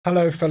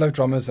Hello fellow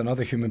drummers and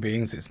other human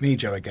beings, it's me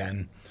Joe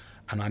again,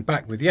 and I'm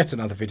back with yet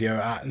another video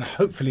and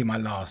hopefully my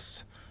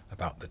last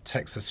about the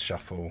Texas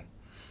Shuffle.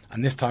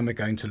 And this time we're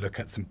going to look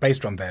at some bass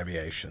drum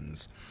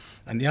variations.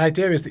 And the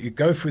idea is that you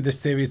go through this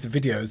series of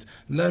videos,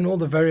 learn all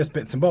the various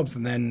bits and bobs,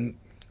 and then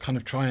kind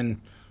of try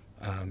and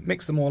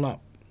mix them all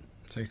up.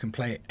 So you can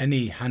play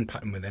any hand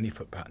pattern with any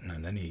foot pattern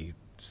and any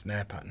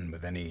snare pattern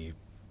with any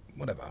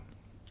whatever.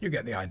 You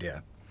get the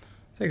idea.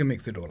 So you can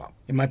mix it all up.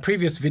 In my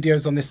previous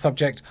videos on this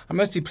subject, I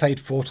mostly played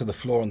 4 to the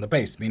floor on the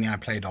bass, meaning I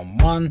played on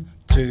 1,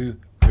 2,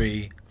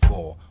 3,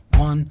 4.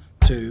 1,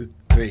 2,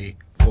 3,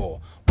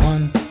 4.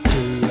 1, 2,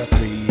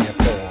 3,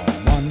 4.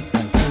 1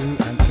 and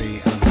 2 and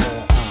 3 and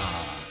 4.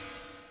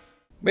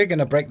 We're going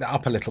to break that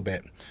up a little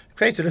bit,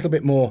 create a little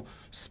bit more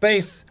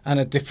space and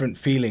a different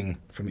feeling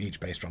from each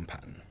bass drum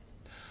pattern.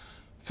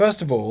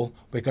 First of all,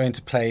 we're going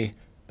to play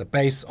the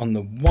bass on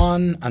the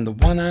 1 and the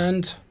 1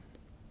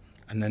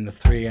 and then the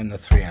 3 and the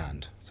 3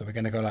 and. So we're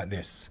going to go like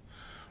this.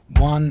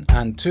 1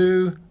 and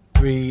 2,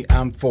 3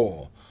 and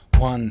 4.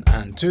 1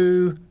 and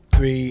 2,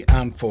 3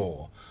 and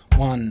 4.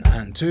 1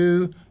 and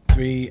 2,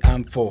 3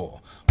 and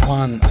 4.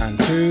 1 and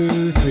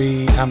 2,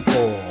 3 and 4.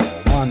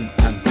 1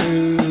 and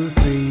 2,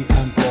 3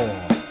 and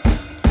 4.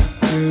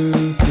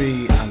 2,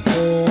 3 and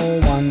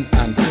 4. 1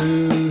 and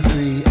 2,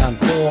 3 and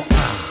 4.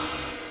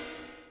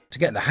 To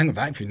get the hang of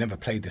that, if you've never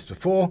played this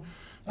before,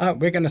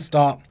 we're going to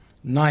start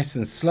nice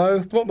and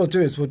slow. What we'll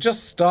do is we'll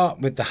just start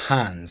with the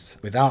hands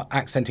without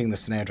accenting the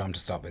snare drum to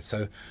start with.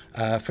 So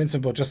for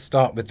instance, we'll just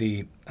start with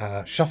the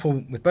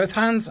shuffle with both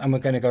hands, and we're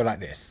going to go like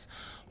this.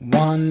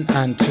 1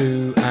 and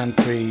 2 and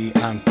 3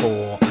 and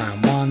 4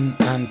 and 1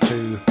 and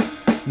 2.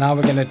 Now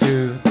we're going to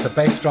do the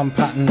bass drum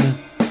pattern.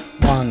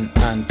 1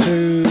 and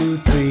 2,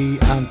 3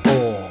 and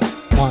 4.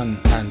 1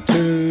 and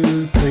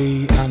 2,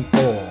 3 and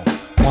 4.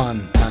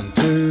 1 and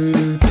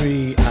 2,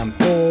 3 and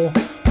 4.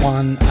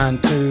 1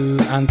 and 2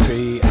 and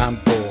 3 and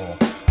 4.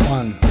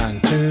 1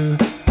 and 2.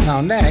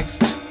 Now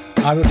next,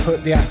 I would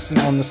put the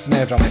accent on the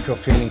snare drum if you're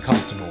feeling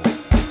comfortable.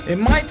 It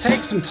might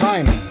take some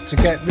time to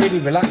get really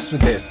relaxed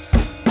with this,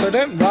 so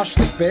don't rush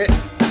this bit.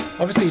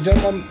 Obviously you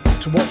don't want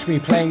to watch me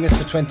playing this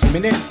for 20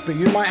 minutes, but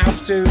you might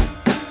have to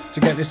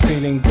get this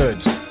feeling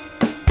good.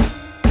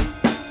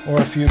 Or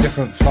a few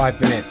different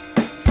 5-minute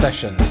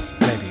sessions,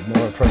 maybe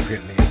more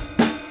appropriately.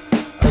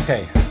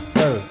 Okay,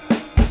 so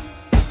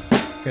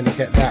going to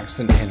get the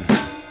accent in.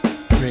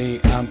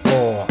 3 and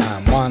 4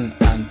 and 1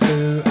 and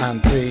 2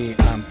 and 3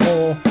 and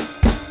 4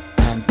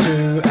 and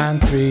 2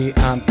 and 3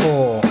 and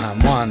 4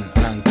 and 1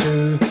 and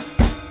 2.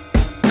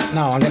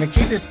 Now I'm going to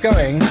keep this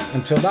going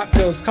until that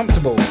feels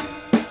comfortable.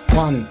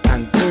 1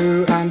 and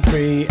 2 and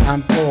 3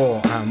 and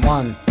 4 and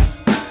 1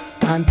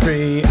 and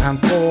 3 and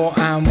 4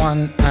 and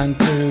 1 and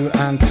 2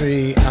 and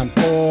 3 and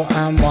 4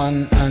 and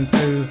 1 and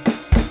 2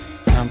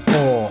 and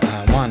 4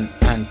 and 1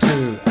 and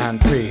 2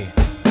 and 3.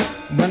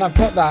 When I've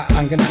got that,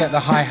 I'm going to get the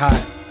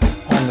hi-hat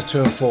on the 2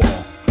 and 4.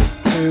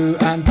 2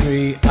 and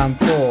 3 and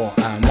 4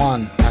 and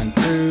 1 and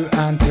 2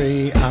 and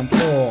 3 and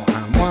 4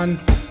 and 1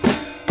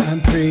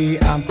 and 3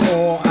 and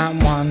 4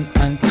 and 1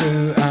 and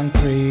 2 and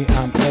 3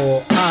 and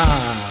 4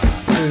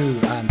 2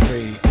 and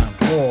 3 and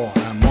 4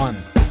 and 1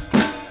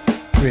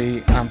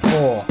 3 and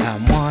 4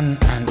 and 1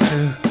 and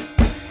 2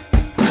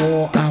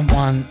 4 and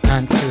 1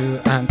 and 2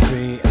 and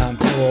 3 and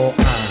 4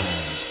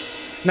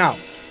 and. Now,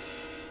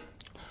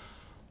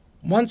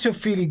 once you're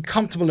feeling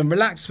comfortable and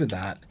relaxed with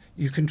that,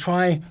 you can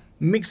try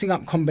mixing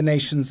up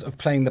combinations of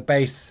playing the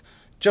bass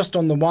just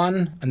on the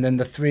 1 and then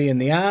the 3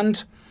 and the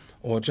and,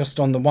 or just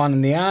on the 1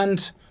 and the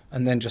and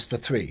then just the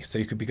 3. So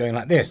you could be going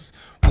like this.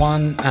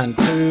 1 and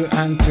 2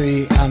 and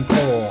 3 and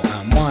 4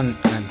 and 1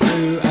 and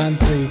 2 and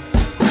 3.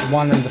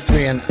 1 and the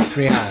 3 and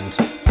 3 and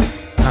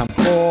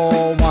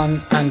 4,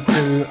 1 and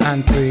 2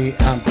 and 3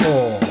 and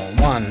 4,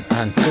 1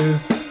 and 2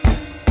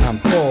 and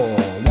 4,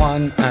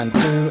 1 and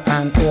 2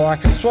 and, or I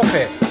can swap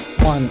it.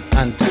 1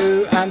 and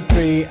 2 and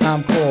 3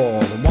 and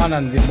 4. The 1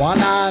 and the 1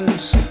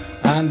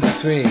 and the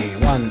 3.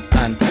 1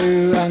 and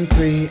 2 and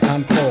 3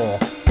 and 4.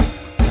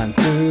 And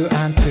 2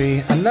 and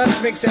 3. And learn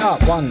to mix it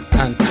up. 1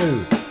 and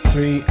 2,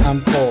 3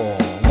 and 4.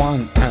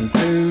 1 and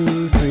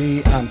 2,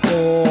 3 and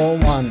 4.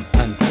 1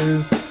 and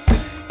 2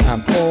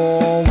 and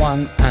 4.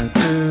 1 and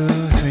 2,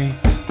 3.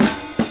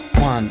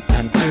 1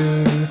 and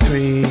 2,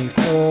 3,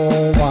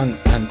 4. 1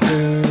 and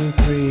 2,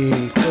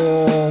 3,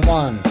 4.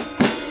 1,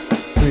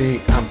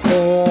 3 and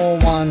 4.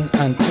 1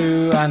 and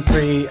 2 and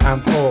 3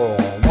 and 4.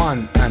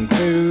 1 and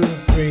 2,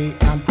 3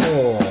 and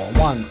 4.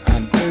 1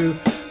 and 2,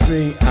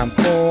 3 and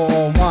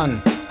 4.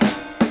 1,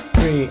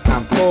 3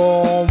 and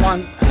 4.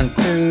 1 and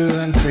 2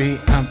 and 3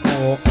 and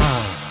 4.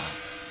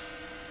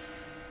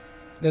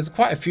 There's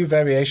quite a few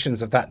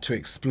variations of that to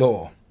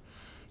explore.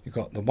 You've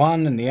got the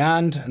 1 and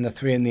the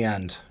 3 and the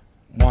and.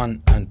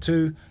 1 and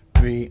 2,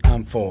 3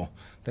 and 4.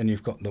 Then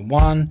you've got the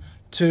 1,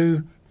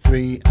 2,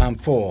 3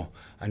 and 4.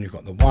 And you've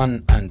got the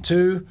 1 and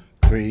 2,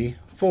 3,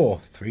 4.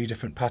 3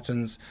 different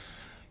patterns.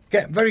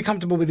 Get very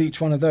comfortable with each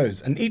one of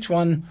those, and each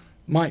one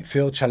might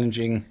feel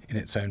challenging in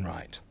its own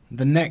right.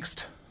 The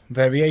next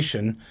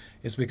variation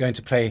is we're going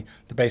to play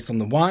the bass on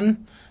the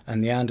 1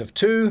 and the and of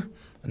 2,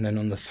 and then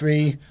on the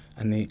 3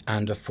 and the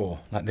and of 4,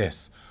 like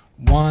this.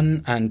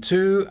 1 and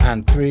 2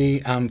 and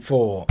 3 and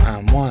 4,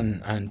 and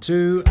 1 and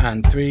 2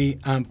 and 3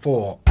 and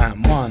 4,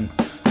 and 1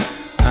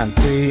 and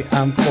 3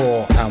 and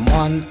 4, and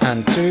 1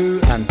 and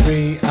 2 and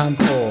 3 and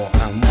 4,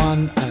 and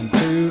 1 and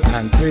 2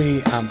 and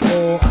 3 and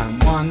 4,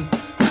 and 1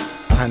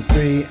 and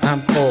 3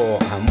 and 4,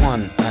 and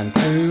 1 and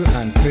 2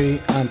 and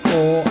 3 and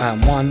 4,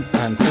 and 1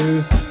 and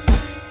 2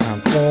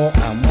 and 4,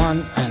 and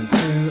 1 and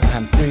 2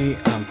 and 3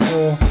 and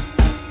 4,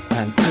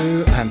 and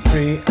 2 and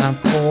 3 and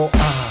 4.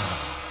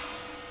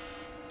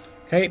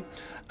 Okay,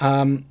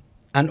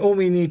 and all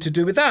we need to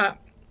do with that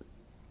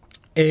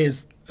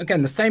is,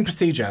 again, the same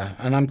procedure.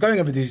 And I'm going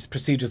over these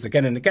procedures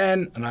again and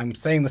again, and I'm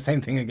saying the same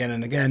thing again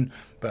and again,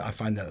 but I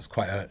find that's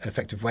quite an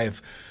effective way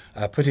of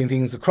putting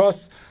things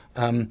across.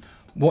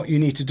 What you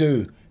need to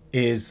do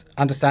is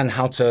understand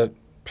how to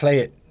play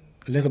it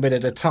a little bit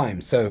at a time.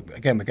 So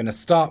again, we're going to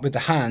start with the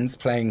hands,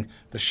 playing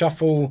the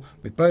shuffle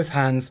with both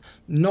hands,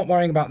 not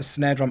worrying about the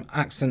snare drum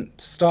accent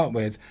to start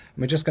with.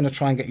 And we're just going to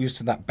try and get used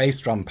to that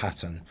bass drum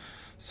pattern.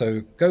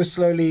 So go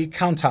slowly,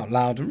 count out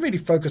loud, and really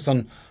focus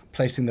on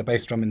placing the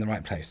bass drum in the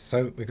right place.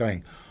 So we're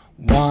going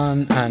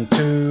 1 and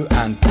 2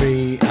 and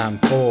 3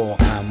 and 4,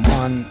 and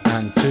 1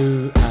 and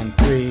 2 and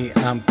 3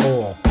 and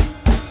 4,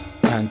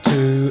 and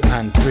 2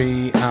 and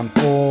 3 and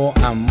 4,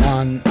 and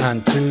 1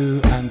 and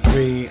 2 and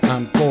 3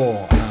 and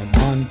 4, and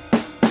 1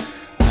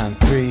 and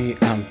 3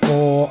 and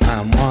 4,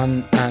 and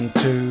 1 and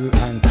 2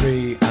 and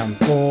 3 and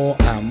 4,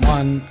 and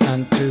 1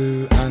 and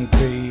 2 and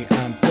 3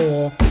 and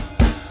 4,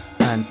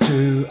 and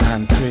 2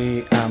 and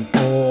 3 and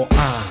 4.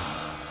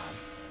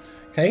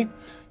 Okay,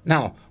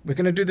 now we're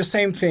going to do the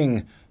same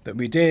thing that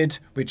we did,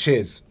 which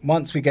is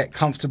once we get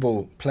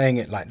comfortable playing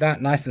it like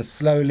that, nice and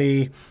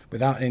slowly,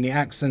 without any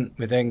accent,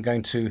 we're then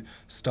going to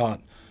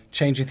start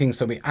changing things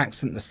so we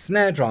accent the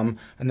snare drum.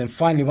 And then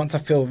finally, once I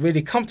feel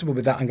really comfortable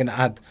with that, I'm going to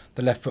add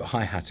the left foot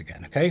hi-hat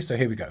again. Okay, so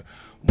here we go.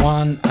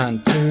 1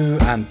 and 2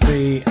 and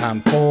 3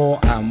 and 4,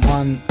 and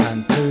 1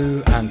 and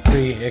 2 and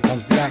 3. Here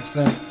comes the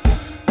accent.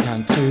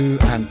 And 2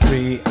 and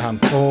 3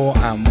 and 4,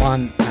 and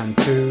 1 and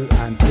 2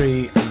 and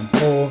 3 and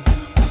 4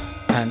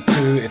 and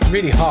 2. It's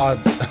really hard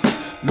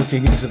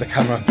looking into the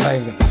camera and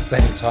playing at the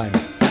same time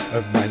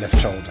over my left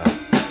shoulder.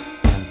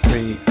 And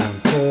 3 and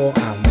 4,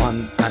 and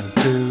 1 and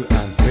 2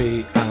 and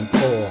 3 and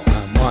 4,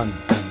 and 1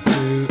 and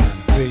 2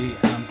 and 3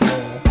 and 4,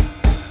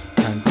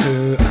 and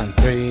 2 and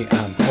 3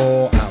 and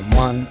 4, and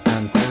 1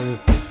 and 2.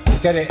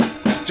 Get it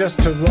just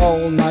to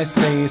roll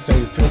nicely so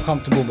you feel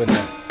comfortable with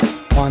it.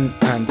 1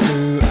 and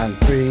 2 and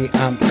 3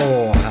 and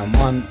 4, and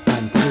 1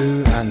 and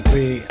 2 and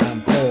 3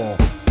 and 4,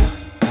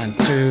 and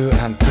 2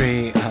 and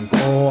 3 and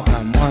 4,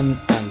 and 1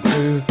 and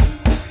 2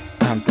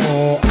 and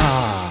 4.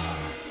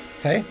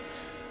 Okay.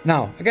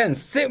 Now, again,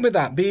 sit with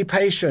that. Be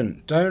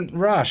patient. Don't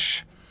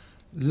rush.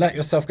 Let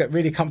yourself get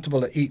really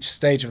comfortable at each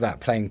stage of that,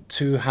 playing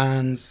 2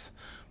 hands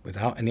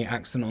without any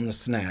accent on the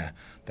snare.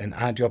 Then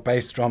add your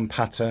bass drum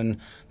pattern.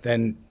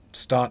 Then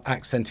start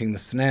accenting the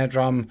snare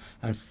drum,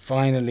 and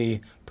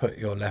finally put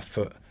your left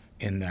foot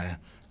in there.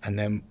 And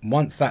then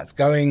once that's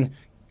going,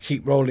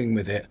 keep rolling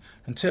with it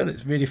until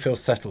it really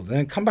feels settled. And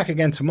then come back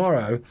again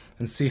tomorrow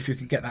and see if you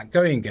can get that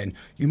going again.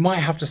 You might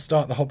have to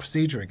start the whole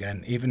procedure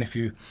again, even if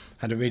you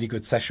had a really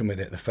good session with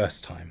it the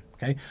first time.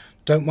 Okay?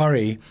 Don't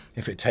worry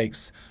if it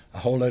takes a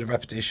whole load of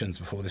repetitions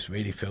before this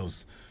really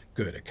feels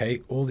good.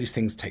 Okay? All these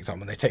things take time.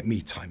 Well, they take me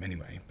time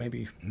anyway.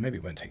 Maybe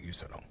it won't take you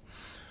so long.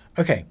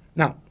 Okay,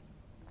 now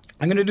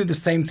I'm going to do the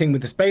same thing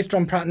with this bass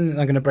drum pattern, and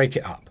I'm going to break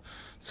it up.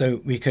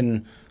 So we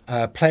can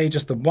play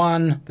just the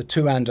 1, the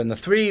 2 and the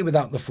 3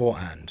 without the 4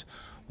 and.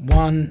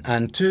 1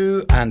 and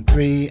 2 and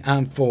 3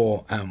 and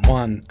 4, and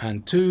 1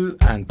 and 2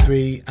 and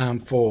 3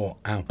 and 4,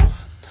 and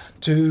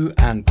 2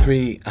 and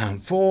 3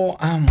 and 4,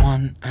 and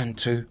 1 and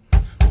 2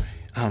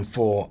 and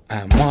 4,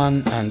 and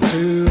 1 and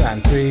 2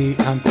 and 3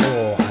 and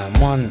 4, and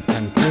 1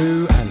 and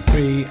 2 and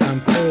 3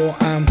 and 4,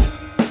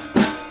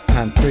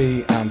 and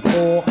 3 and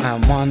 4,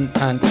 and 1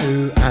 and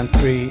 2 and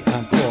 3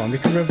 and 4. And we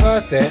can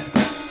reverse it,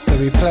 so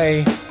we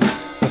play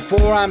the 4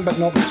 and but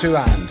not the 2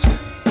 and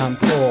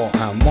 4,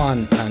 and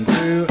 1 and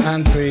 2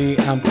 and 3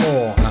 and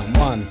 4, and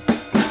 1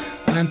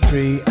 and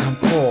 3 and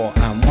 4,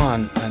 and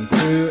 1 and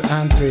 2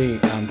 and 3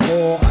 and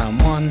 4,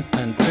 and 1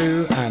 and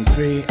 2 and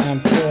 3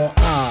 and 4.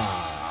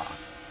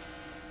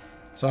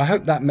 So I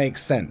hope that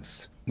makes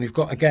sense. We've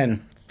got,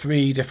 again,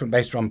 3 different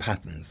bass drum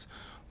patterns.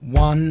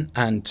 1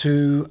 and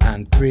 2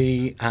 and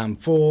 3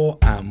 and 4,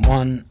 and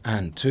 1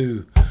 and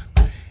 2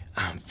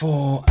 and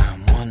 4,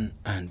 and 1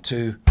 and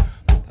 2.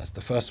 That's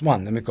the first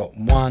one. Then we've got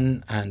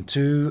 1 and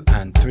 2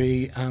 and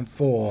 3 and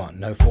 4.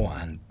 No, 4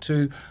 and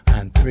 2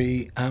 and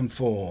 3 and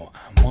 4.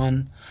 And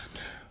 1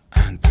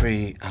 and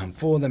 3 and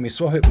 4. Then we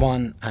swap it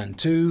 1 and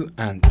 2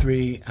 and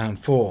 3 and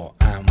 4.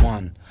 And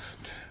 1.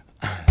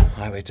 And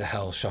Highway to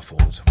Hell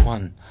shuffled.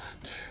 1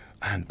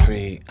 and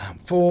 3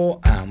 and 4.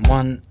 And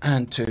 1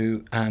 and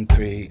 2 and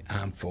 3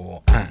 and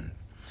 4. And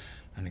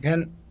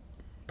again,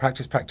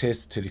 Practice,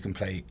 practice till you can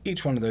play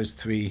each one of those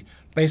 3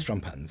 bass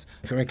drum patterns.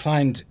 If you're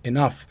inclined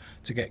enough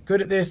to get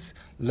good at this,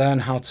 learn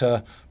how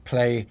to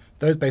play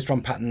those bass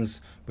drum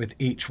patterns with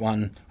each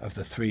one of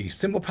the 3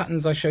 cymbal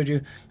patterns I showed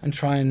you, and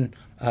try and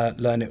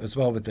learn it as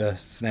well with the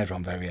snare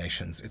drum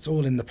variations. It's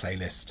all in the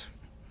playlist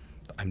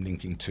that I'm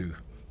linking to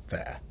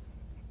there,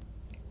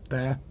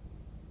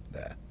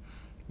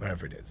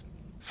 wherever it is.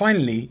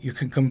 Finally, you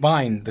can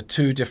combine the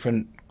 2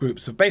 different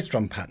groups of bass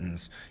drum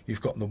patterns. You've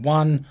got the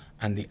 1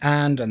 and the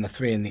and the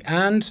 3 and the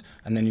and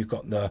then you've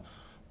got the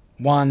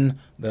 1,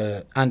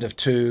 the and of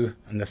 2,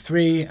 and the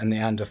 3 and the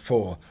and of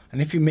 4. And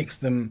if you mix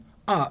them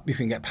up, you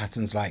can get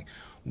patterns like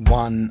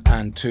 1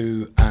 and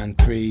 2 and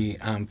 3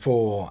 and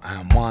 4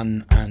 and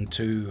 1 and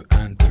 2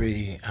 and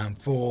 3 and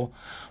 4,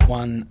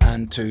 1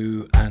 and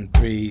 2 and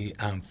 3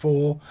 and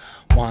 4,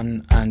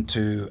 1 and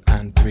 2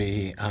 and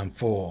 3 and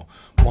 4,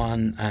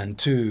 1 and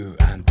 2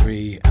 and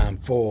 3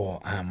 and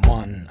 4, and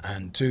 1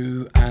 and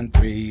 2 and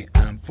 3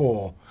 and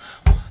 4,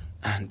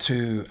 and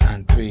 2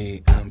 and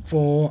 3 and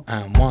 4,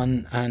 and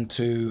 1 and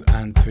 2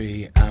 and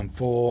 3 and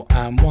 4,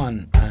 and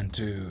 1 and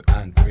 2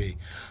 and 3,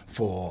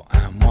 4,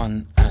 and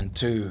 1 and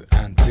 2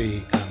 and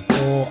 3 and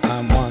 4,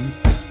 and 1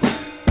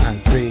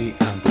 and 3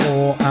 and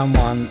 4, and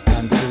 1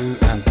 and 2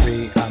 and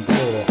 3 and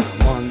 4,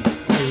 and 1,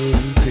 2,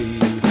 3,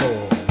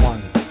 4,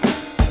 1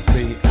 and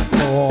 3 and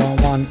 4,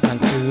 1 and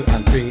 2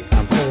 and 3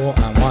 and 4,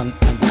 and 1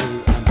 and 2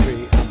 and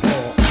 3 and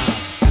 4,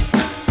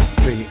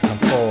 3 and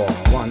 4,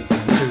 1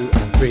 and 2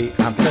 and 3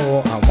 and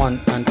 4, and 1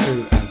 and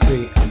 2 and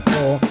 3 and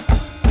 4,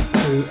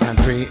 2 and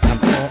 3 and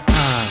 4,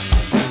 and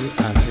 2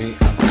 and 3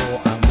 and 4,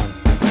 and 1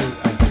 and 2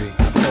 and 3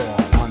 and 4,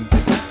 1,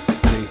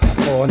 3 and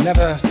 4.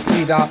 Never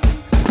speed up,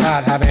 it's a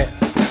bad habit.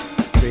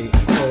 3 and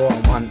 4,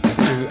 and 1 and 2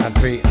 and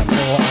 3 and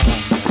 4, and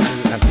 1 and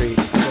 2 and 3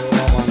 and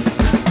 4, 1.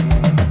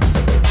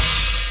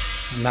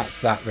 And that's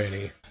that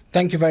really.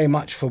 Thank you very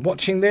much for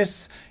watching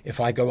this. If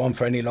I go on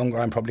for any longer,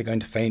 I'm probably going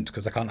to faint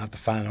because I can't have the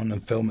fan on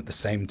and film at the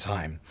same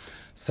time.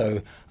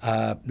 So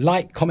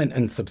like, comment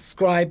and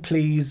subscribe,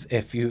 please.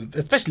 If you,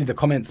 especially the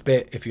comments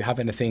bit, if you have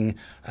anything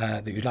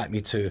that you'd like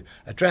me to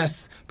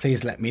address,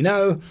 please let me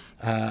know.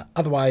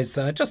 Otherwise,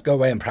 just go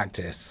away and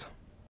practice.